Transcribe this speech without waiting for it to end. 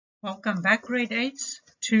Welcome back, grade 8s,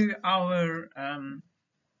 to our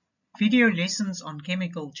video lessons on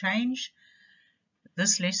chemical change.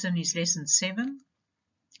 This lesson is lesson 7,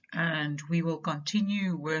 and we will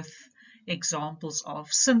continue with examples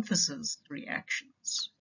of synthesis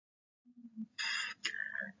reactions.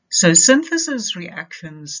 So synthesis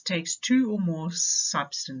reactions takes two or more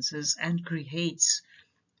substances and creates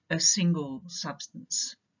a single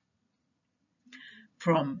substance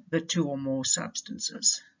from the two or more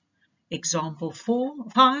substances. Example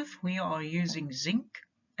 5, we are using zinc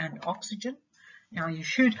and oxygen. Now you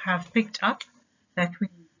should have picked up that we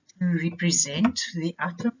need to represent the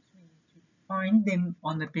atoms. We need to find them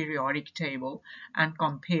on the periodic table and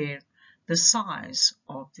compare the size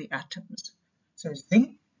of the atoms. So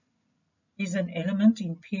zinc is an element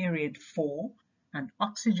in period 4 and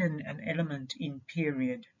oxygen an element in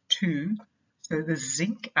period 2. So the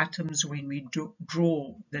zinc atoms, when we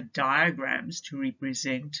draw the diagrams to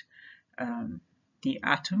represent the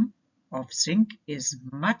atom of zinc, is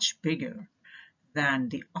much bigger than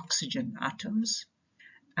the oxygen atoms,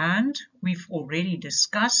 and we've already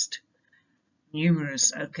discussed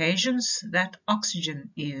numerous occasions that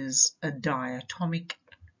oxygen is a diatomic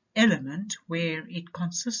element where it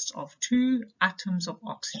consists of two atoms of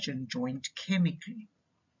oxygen joined chemically.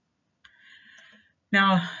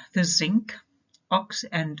 Now the zinc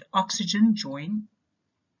and oxygen join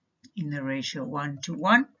in the ratio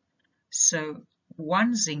 1:1. So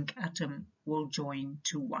one zinc atom will join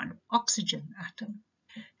to one oxygen atom.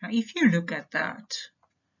 Now if you look at that,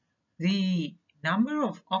 the number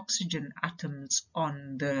of oxygen atoms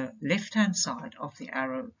on the left-hand side of the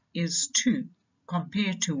arrow is 2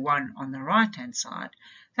 compared to 1 on the right-hand side.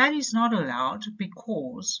 That is not allowed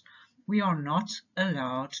because we are not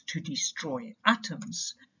allowed to destroy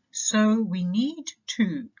atoms. So we need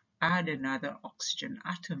to add another oxygen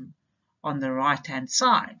atom on the right-hand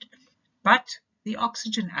side. But the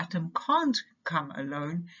oxygen atom can't come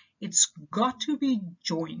alone. It's got to be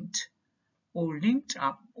joined or linked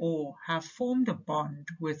up or have formed a bond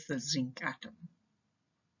with the zinc atom.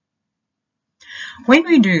 When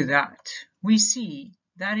we do that, we see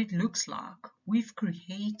that it looks like we've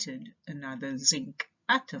created another zinc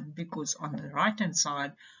atom, because on the right-hand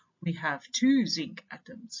side we have two zinc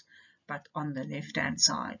atoms, but on the left-hand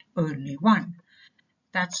side only one.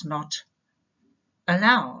 That's not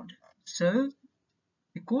allowed. So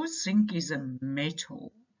because zinc is a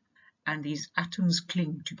metal and these atoms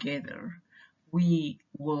cling together, we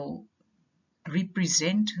will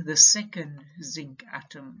represent the second zinc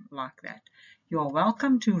atom like that. You are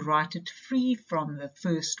welcome to write it free from the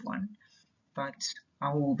first one, but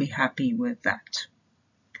I will be happy with that,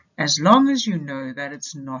 as long as you know that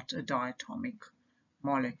it's not a diatomic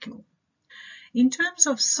molecule. In terms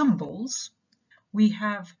of symbols, we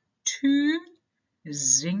have two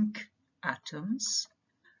zinc atoms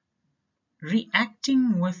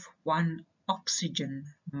reacting with one oxygen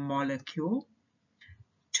molecule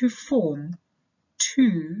to form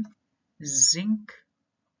two zinc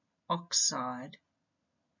oxide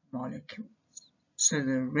molecules. So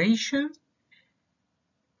the ratio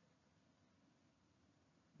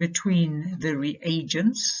between the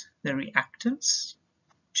reagents, the reactants,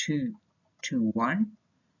 2:1,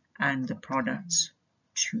 and the products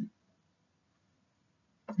 2.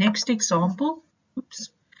 Next example,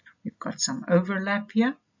 we've got some overlap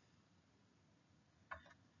here.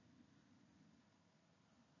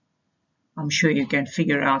 I'm sure you can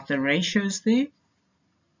figure out the ratios there.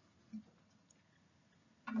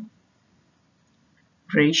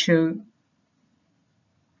 Ratio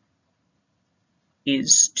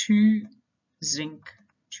is 2 zinc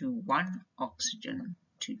to 1 oxygen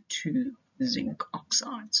to 2 zinc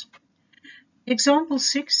oxides. Example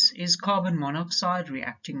 6 is carbon monoxide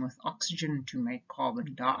reacting with oxygen to make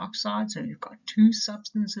carbon dioxide. So you've got two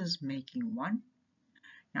substances making one.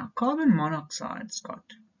 Now carbon monoxide's got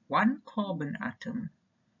one carbon atom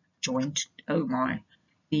joined.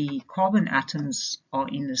 The carbon atoms are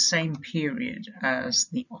in the same period as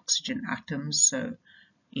the oxygen atoms, so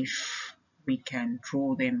if we can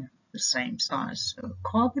draw them the same size. So a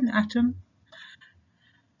carbon atom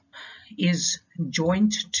is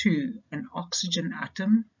joined to an oxygen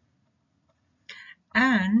atom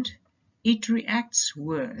and it reacts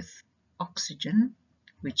with oxygen,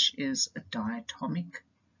 which is a diatomic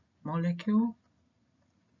molecule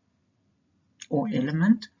or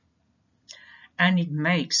element, and it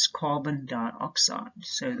makes carbon dioxide.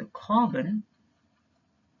 So the carbon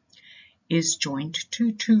is joined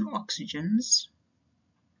to two oxygens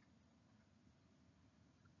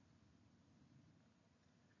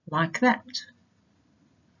like that.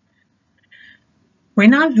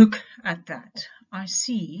 When I look at that, I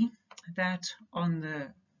see that on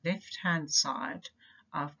the left-hand side,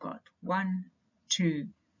 I've got 1, 2,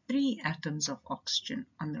 3 atoms of oxygen.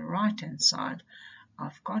 On the right-hand side,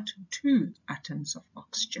 I've got 2 atoms of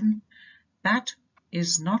oxygen. That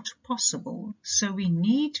is not possible, so we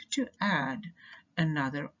need to add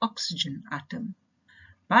another oxygen atom.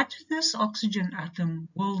 But this oxygen atom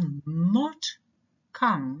will not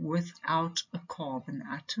come without a carbon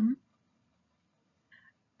atom,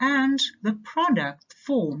 and the product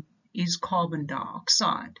formed is carbon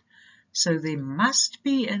dioxide. So there must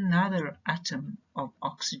be another atom of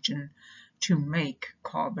oxygen to make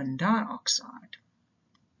carbon dioxide.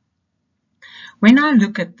 When I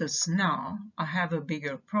look at this now, I have a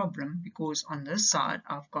bigger problem because on this side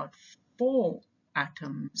I've got 4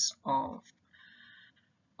 atoms of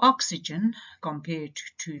oxygen compared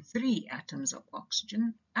to 3 atoms of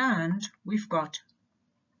oxygen, and we've got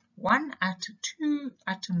 2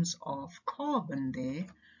 atoms of carbon there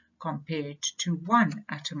compared to 1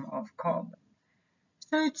 atom of carbon.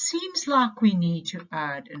 So it seems like we need to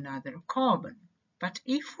add another carbon. But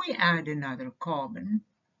if we add another carbon,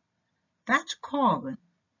 that carbon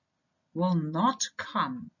will not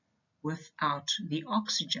come without the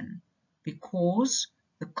oxygen because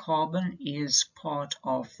the carbon is part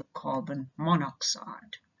of the carbon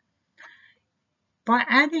monoxide. By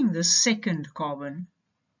adding the second carbon,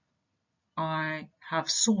 I have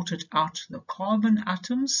sorted out the carbon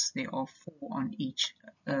atoms. There are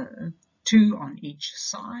 2 on each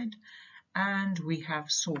side, and we have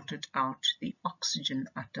sorted out the oxygen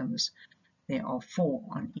atoms. There are 4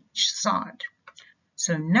 on each side.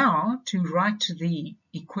 So now to write the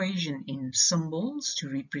equation in symbols to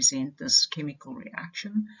represent this chemical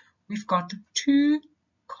reaction, we've got 2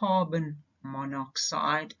 carbon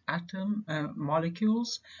monoxide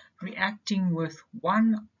molecules reacting with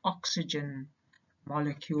 1 oxygen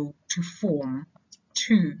molecule to form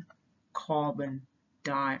 2 carbon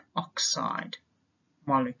dioxide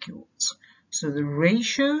molecules. So the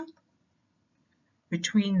ratio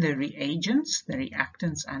between the reagents, the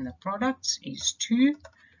reactants and the products is 2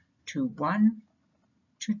 to 1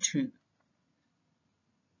 to 2.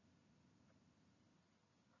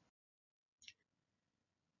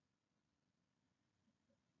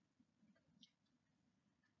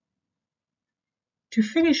 To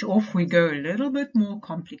finish off, we go a little bit more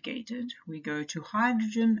complicated. We go to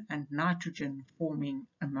hydrogen and nitrogen forming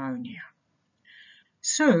ammonia.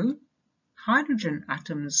 So, hydrogen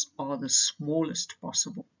atoms are the smallest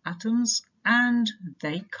possible atoms, and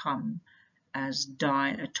they come as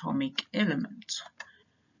diatomic elements.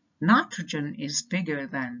 Nitrogen is bigger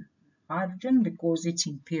than hydrogen because it's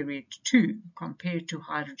in period 2 compared to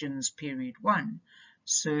hydrogen's period 1.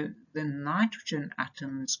 So the nitrogen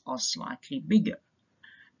atoms are slightly bigger.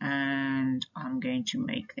 And I'm going to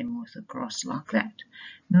make them with a cross like that.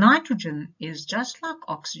 Nitrogen is just like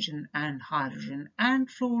oxygen and hydrogen and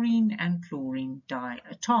fluorine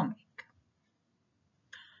diatomic.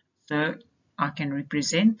 So I can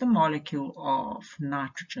represent the molecule of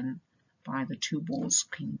nitrogen by the 2 balls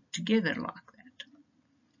pinned together like that.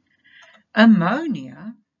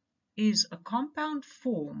 Ammonia is a compound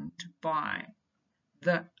formed by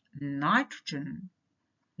the nitrogen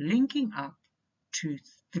linking up to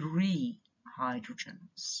 3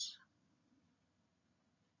 hydrogens.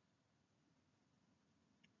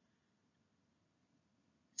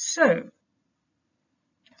 So,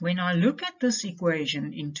 when I look at this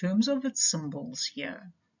equation in terms of its symbols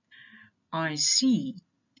here, I see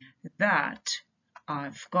that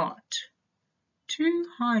I've got 2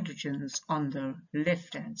 hydrogens on the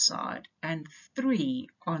left-hand side and 3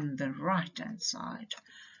 on the right-hand side,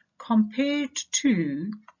 compared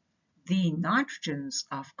to the nitrogens.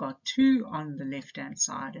 I've got 2 on the left-hand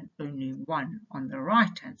side and only 1 on the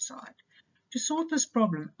right-hand side. To sort this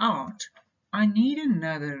problem out, I need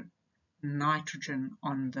another nitrogen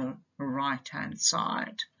on the right-hand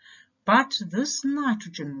side. But this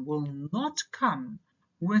nitrogen will not come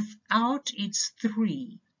without its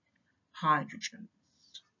 3 hydrogens.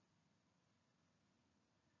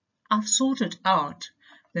 I've sorted out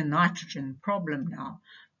the nitrogen problem now,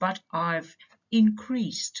 but I've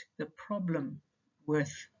increased the problem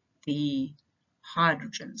with the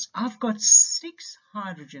hydrogens. I've got 6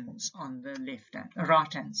 hydrogens on the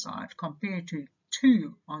right-hand side compared to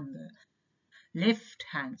 2 on the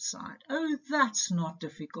left-hand side. Oh, that's not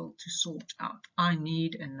difficult to sort out. I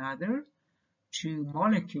need another 2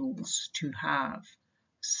 molecules to have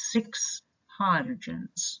 6 hydrogen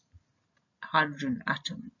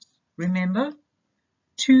atoms. Remember,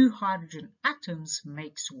 2 hydrogen atoms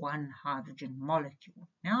makes 1 hydrogen molecule.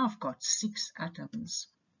 Now I've got 6 atoms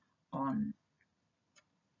on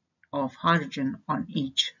of hydrogen on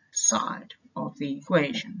each side of the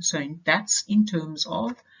equation. So that's in terms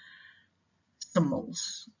of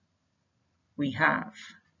symbols. We have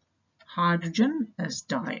hydrogen as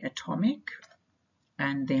diatomic,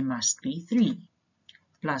 and there must be 3,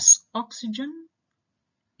 plus oxygen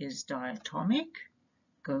is diatomic,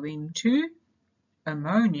 going to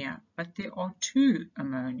ammonia, but there are 2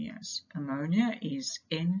 ammonias. Ammonia is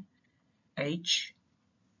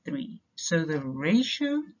NH3. So the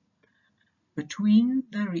ratio between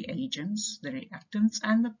the reagents, the reactants,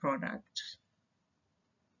 and the product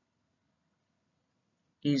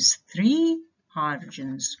is 3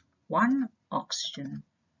 hydrogens, 1 oxygen,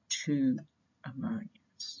 2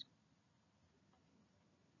 ammonias.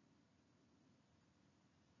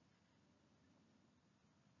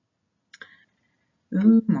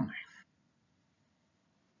 Oh my.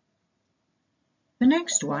 The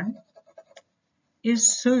next one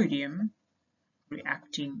is sodium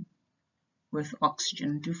reacting with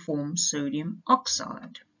oxygen to form sodium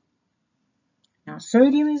oxide. Now,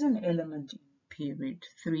 sodium is an element in period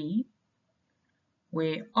 3,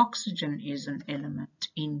 where oxygen is an element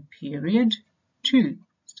in period 2.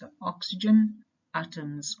 So oxygen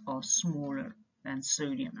atoms are smaller than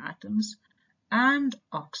sodium atoms, and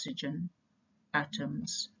oxygen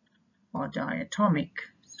atoms are diatomic.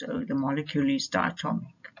 So the molecule is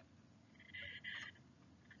diatomic.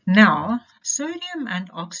 Now, sodium and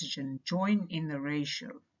oxygen join in the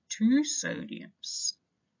ratio 2 sodiums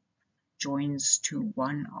joins to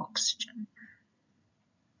 1 oxygen.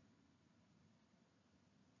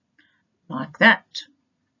 Like that.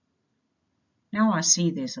 Now I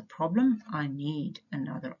see there's a problem. I need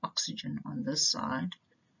another oxygen on this side,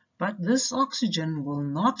 but this oxygen will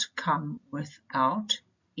not come without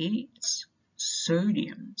its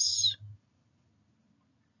sodiums.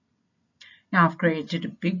 Now I've created a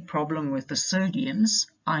big problem with the sodiums.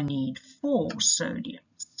 I need 4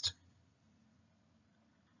 sodiums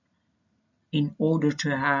in order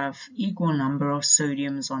to have equal number of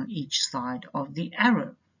sodiums on each side of the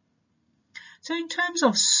arrow. So in terms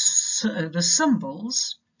of the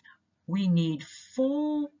symbols, we need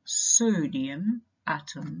 4 sodium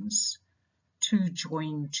atoms to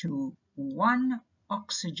join to 1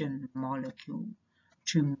 oxygen molecule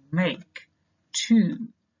to make 2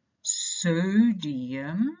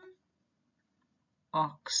 sodium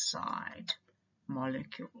oxide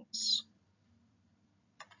molecules.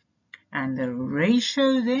 And the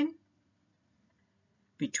ratio then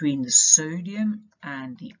between the sodium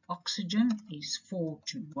and the oxygen is 4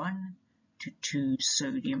 to 1 to 2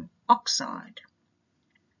 sodium oxide.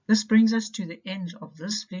 This brings us to the end of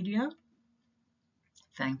this video.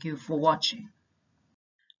 Thank you for watching.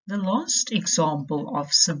 The last example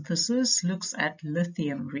of synthesis looks at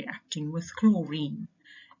lithium reacting with chlorine.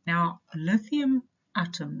 Now, lithium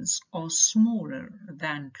atoms are smaller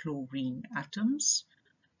than chlorine atoms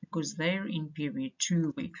because they're in period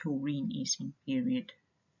 2 where chlorine is in period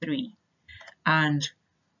 3. And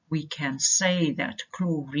we can say that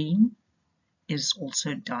chlorine is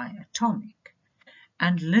also diatomic.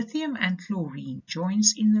 And lithium and chlorine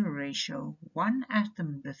joins in the ratio 1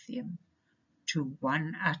 atom lithium to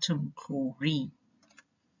 1 atom chlorine.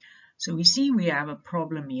 So we see we have a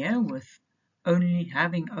problem here with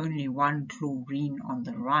having only 1 chlorine on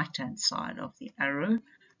the right hand side of the arrow.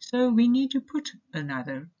 So we need to put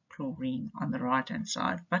another chlorine on the right hand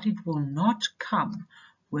side, but it will not come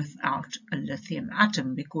without a lithium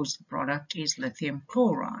atom because the product is lithium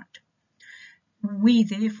chloride. We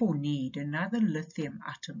therefore need another lithium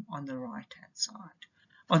atom on the right hand side,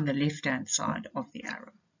 on the left hand side of the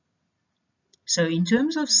arrow. So in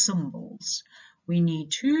terms of symbols, we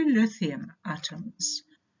need 2 lithium atoms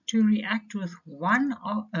to react with 1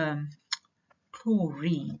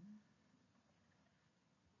 chlorine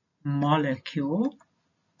molecule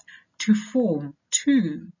to form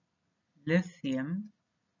 2 lithium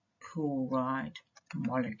chloride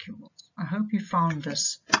molecules. I hope you found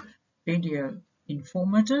this video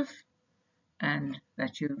informative and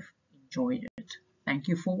that you've enjoyed it. Thank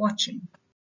you for watching.